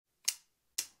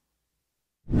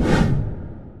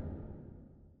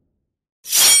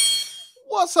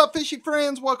What's up, fishy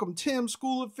friends? Welcome to Tim's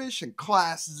School of Fishing.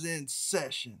 Class is in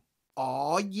session.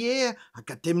 Aw, yeah, I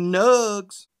got them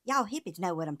nugs. Y'all hippies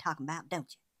know what I'm talking about, don't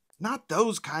you? Not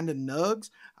those kind of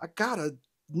nugs. I got a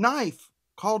knife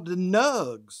called the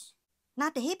nugs.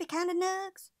 Not the hippie kind of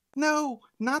nugs? No,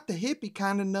 not the hippie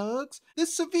kind of nugs. The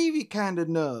Civivi kind of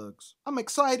nugs. I'm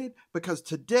excited because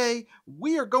today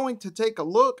we are going to take a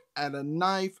look at a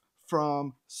knife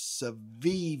from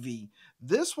Civivi.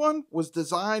 This one was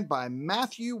designed by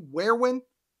Matthew Wehr.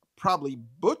 Probably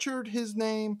butchered his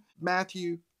name.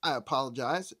 Matthew, I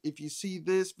apologize if you see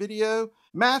this video.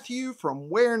 Matthew from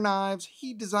Wehr Knives,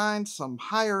 he designed some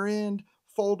higher end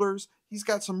folders. He's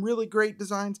got some really great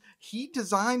designs. He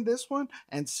designed this one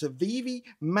and Civivi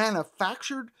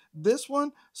manufactured this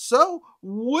one. So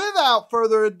without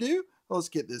further ado, let's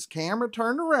get this camera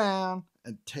turned around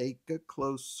and take a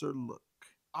closer look.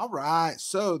 All right,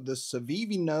 so the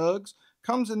Civivi Nugz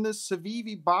comes in this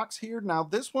Civivi box here. Now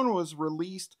this one was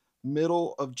released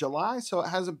middle of July, so it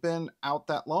hasn't been out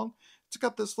that long. It's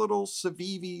got this little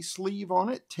Civivi sleeve on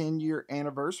it, 10-year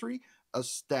anniversary,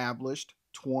 established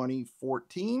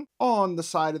 2014. On the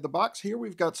side of the box here,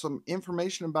 we've got some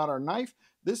information about our knife.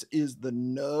 This is the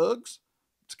Nugz.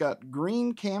 It's got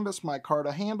green canvas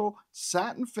micarta handle,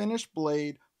 satin finish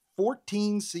blade,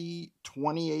 14C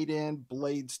 28N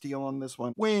blade steel on this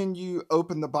one. When you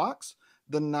open the box,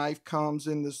 the knife comes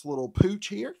in this little pooch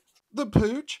here. The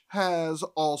pooch has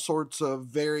all sorts of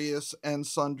various and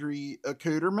sundry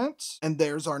accoutrements. And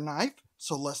there's our knife.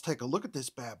 So let's take a look at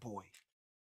this bad boy.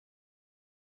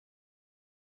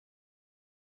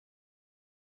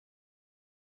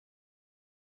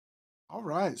 All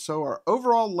right, so our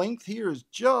overall length here is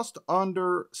just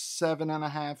under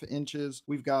 7.5 inches.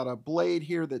 We've got a blade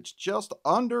here that's just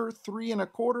under 3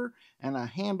 1/4 and a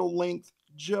handle length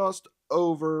just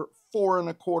over 4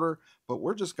 1/4, but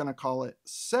we're just gonna call it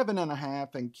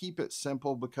 7.5 and keep it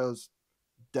simple because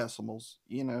decimals,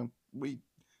 you know, we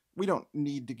don't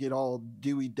need to get all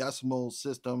Dewey Decimal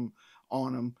System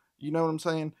on them. You know what I'm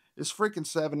saying? It's freaking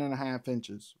 7.5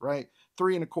 inches, right?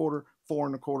 3 1/4, 4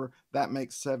 1/4, that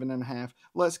makes 7.5.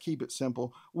 Let's keep it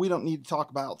simple. We don't need to talk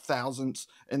about thousandths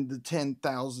and the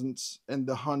 10,000ths and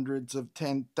the hundreds of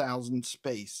 10,000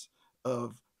 space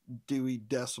of Dewey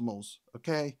decimals,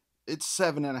 okay? It's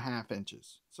 7.5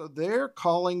 inches. So they're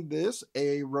calling this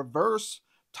a reverse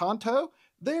Tonto.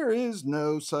 There is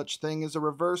no such thing as a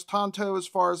reverse Tonto as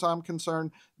far as I'm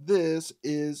concerned. This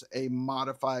is a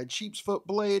modified sheep's foot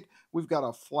blade. We've got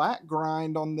a flat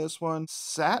grind on this one.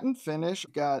 Satin finish.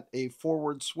 Got a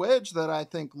forward swedge that I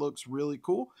think looks really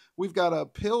cool. We've got a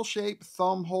pill-shaped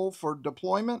thumb hole for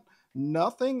deployment.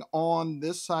 Nothing on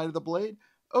this side of the blade.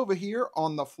 Over here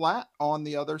on the flat on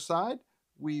the other side,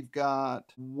 we've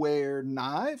got Wehr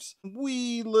Knives.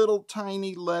 Wee little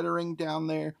tiny lettering down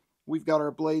there. We've got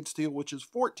our blade steel, which is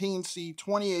 14C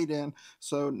 28N,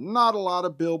 so not a lot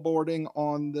of billboarding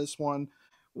on this one.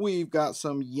 We've got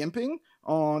some yimping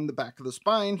on the back of the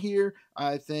spine here.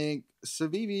 I think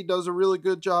Civivi does a really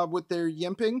good job with their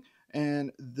yimping,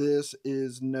 and this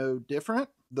is no different.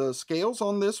 The scales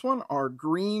on this one are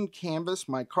green canvas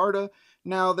micarta.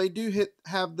 Now, they do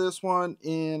have this one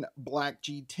in black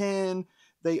G10.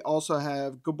 They also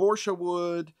have Gaborsha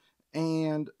wood,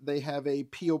 and they have a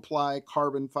peel ply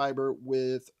carbon fiber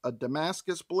with a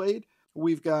Damascus blade.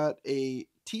 We've got a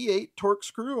T8 torque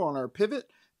screw on our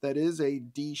pivot. That is a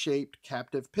D-shaped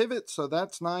captive pivot, so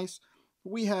that's nice.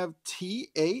 We have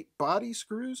T8 body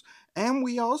screws, and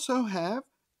we also have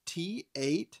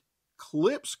T8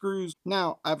 clip screws.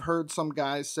 Now, I've heard some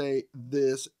guys say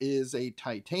this is a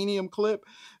titanium clip.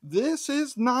 This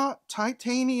is not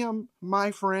titanium,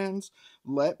 my friends.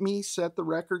 Let me set the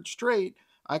record straight.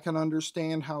 I can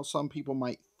understand how some people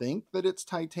might think that it's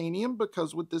titanium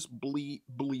because with this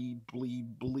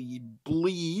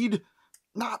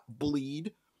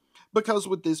because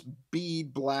with this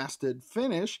bead blasted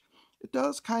finish, it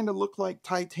does kind of look like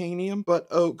titanium, but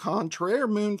au contraire,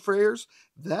 moon frares,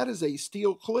 that is a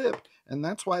steel clip, and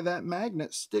that's why that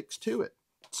magnet sticks to it.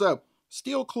 So,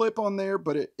 steel clip on there,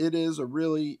 but it is a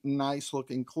really nice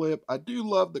looking clip. I do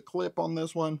love the clip on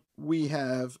this one. We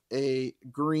have a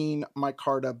green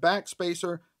micarta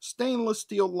backspacer, stainless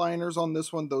steel liners on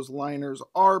this one. Those liners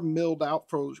are milled out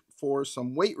for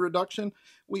some weight reduction.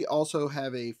 We also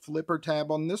have a flipper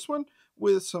tab on this one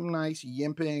with some nice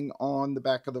yimping on the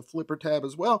back of the flipper tab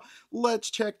as well. Let's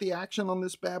check the action on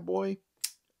this bad boy.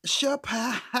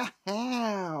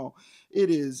 Shapow!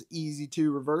 It is easy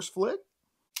to reverse flick.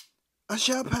 A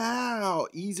shapow!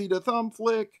 Easy to thumb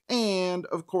flick. And,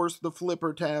 of course, the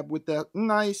flipper tab with that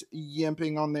nice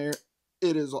yimping on there.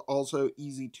 It is also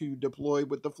easy to deploy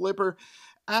with the flipper.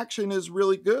 Action is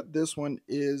really good. This one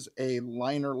is a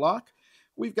liner lock.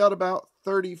 We've got about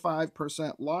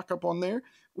 35% lockup on there.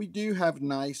 We do have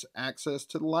nice access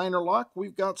to the liner lock.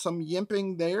 We've got some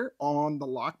yimping there on the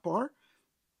lock bar.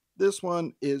 This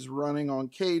one is running on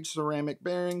cage ceramic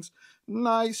bearings.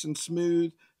 Nice and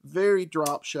smooth, very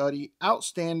drop shutty.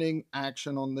 Outstanding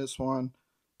action on this one.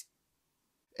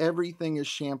 Everything is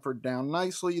chamfered down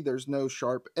nicely. There's no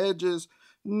sharp edges,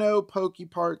 no pokey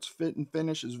parts. Fit and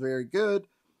finish is very good.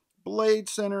 Blade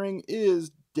centering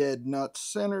is dead nuts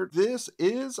centered. This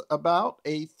is about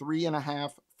a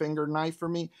 3.5 finger knife for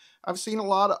me. I've seen a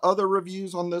lot of other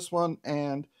reviews on this one,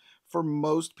 and for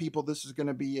most people this is going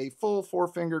to be a full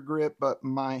 4-finger grip, but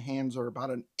my hands are about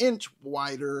an inch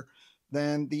wider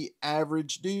than the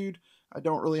average dude. I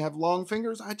don't really have long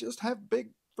fingers. I just have big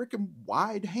freaking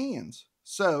wide hands.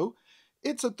 So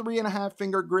it's a 3.5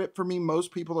 finger grip for me.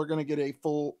 Most people are going to get a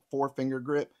full 4-finger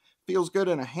grip. Feels good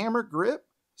in a hammer grip.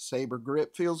 Saber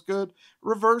grip feels good.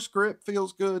 Reverse grip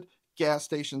feels good. Gas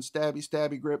station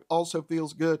stabby grip also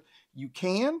feels good. You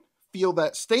can feel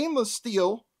that stainless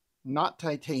steel, not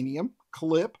titanium,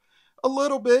 clip a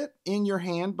little bit in your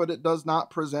hand, but it does not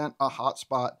present a hot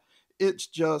spot. It's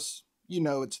just, you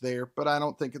know, it's there, but I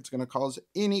don't think it's going to cause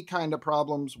any kind of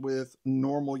problems with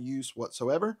normal use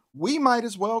whatsoever. We might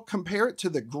as well compare it to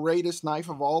the greatest knife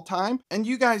of all time. And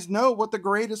you guys know what the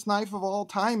greatest knife of all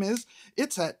time is.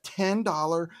 It's that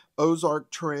 $10 Ozark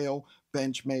Trail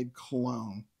Benchmade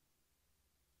clone.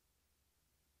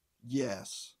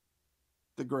 Yes,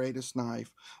 the greatest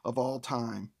knife of all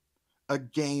time. A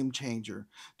game changer.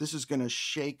 This is going to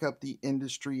shake up the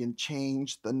industry and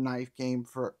change the knife game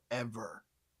forever.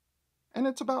 And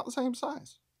it's about the same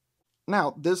size.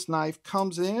 Now, this knife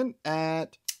comes in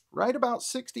at right about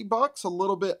 60 bucks, a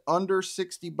little bit under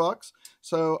 60 bucks.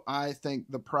 So I think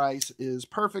the price is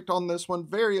perfect on this one.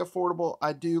 Very affordable.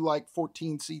 I do like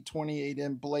 14C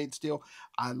 28N blade steel.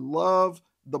 I love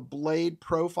the blade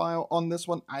profile on this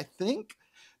one. I think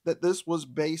that this was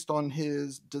based on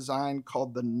his design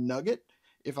called the Nugget.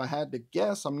 If I had to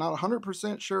guess, I'm not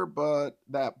 100% sure, but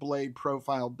that blade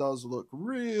profile does look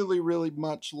really, really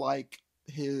much like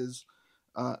his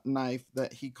knife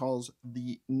that he calls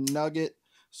the Nugget.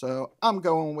 So I'm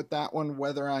going with that one,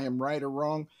 whether I am right or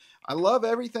wrong. I love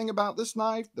everything about this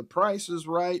knife. The price is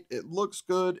right. It looks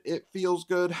good. It feels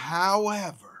good.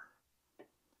 However,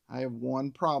 I have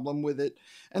one problem with it,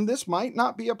 and this might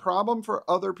not be a problem for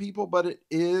other people, but it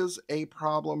is a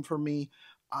problem for me.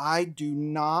 I do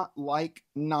not like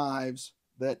knives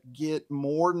that get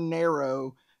more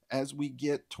narrow as we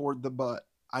get toward the butt.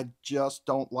 I just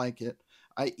don't like it.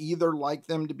 I either like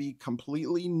them to be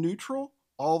completely neutral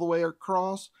all the way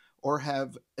across, or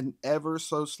have an ever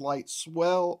so slight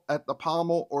swell at the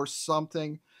pommel or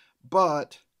something,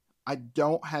 but I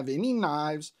don't have any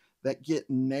knives that get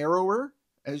narrower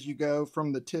as you go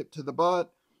from the tip to the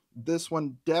butt. This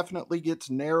one definitely gets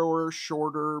narrower,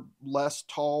 shorter, less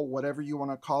tall, whatever you want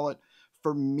to call it.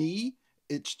 For me,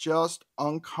 it's just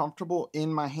uncomfortable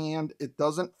in my hand. It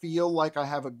doesn't feel like I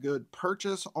have a good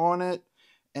purchase on it,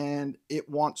 and it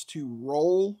wants to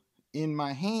roll in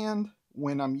my hand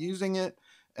when I'm using it.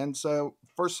 And so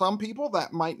for some people,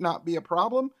 that might not be a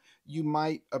problem. You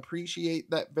might appreciate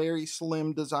that very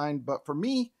slim design, but for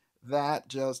me, that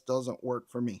just doesn't work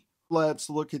for me. Let's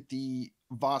look at the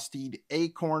VOSTEED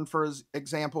Acorn, for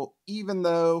example. Even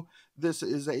though this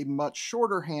is a much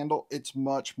shorter handle, it's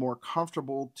much more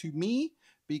comfortable to me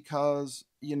because,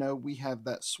 you know, we have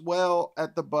that swell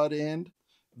at the butt end.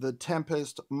 The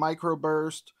Tempest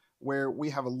Microburst, where we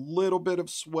have a little bit of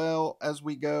swell as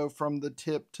we go from the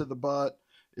tip to the butt.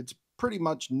 It's pretty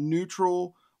much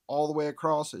neutral all the way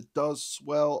across. It does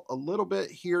swell a little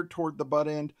bit here toward the butt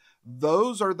end.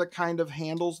 Those are the kind of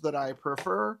handles that I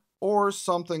prefer. Or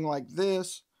something like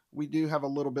this. We do have a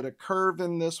little bit of curve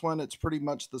in this one. It's pretty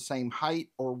much the same height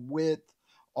or width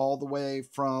all the way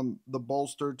from the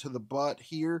bolster to the butt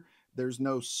here. There's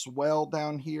no swell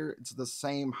down here. It's the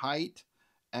same height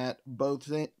at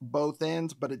both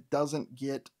ends, but it doesn't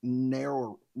get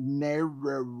narrower.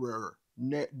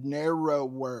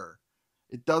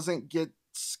 It doesn't get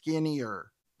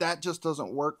skinnier. That just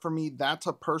doesn't work for me. That's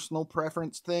a personal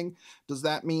preference thing. Does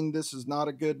that mean this is not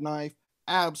a good knife?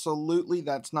 Absolutely,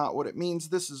 that's not what it means.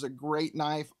 This is a great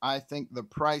knife. I think the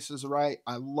price is right.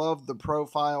 I love the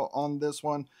profile on this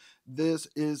one. This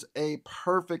is a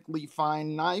perfectly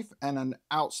fine knife and an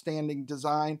outstanding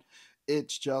design.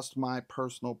 It's just my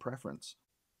personal preference.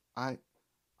 I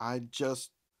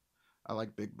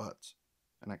like big butts,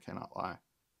 and I cannot lie.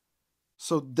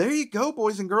 So there you go,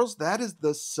 boys and girls. That is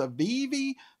the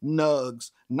Civivi Nugz.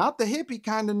 Not the hippie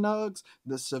kind of Nugz,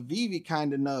 the Civivi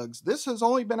kind of Nugz. This has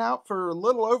only been out for a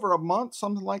little over a month,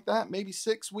 something like that, maybe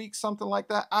 6 weeks, something like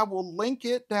that. I will link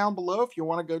it down below if you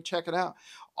want to go check it out.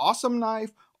 Awesome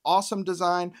knife, awesome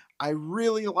design. I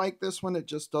really like this one. It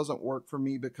just doesn't work for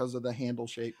me because of the handle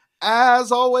shape.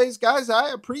 As always, guys,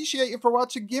 I appreciate you for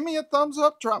watching. Give me a thumbs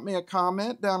up. Drop me a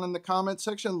comment down in the comment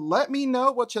section. Let me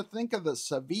know what you think of the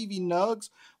Civivi Nugz.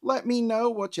 Let me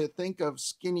know what you think of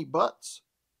skinny butts.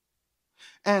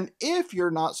 And if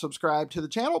you're not subscribed to the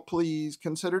channel, please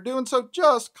consider doing so.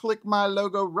 Just click my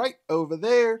logo right over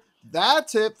there.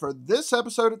 That's it for this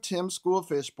episode of Tim's School of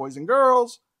Fish. Boys and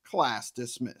girls, class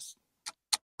dismissed.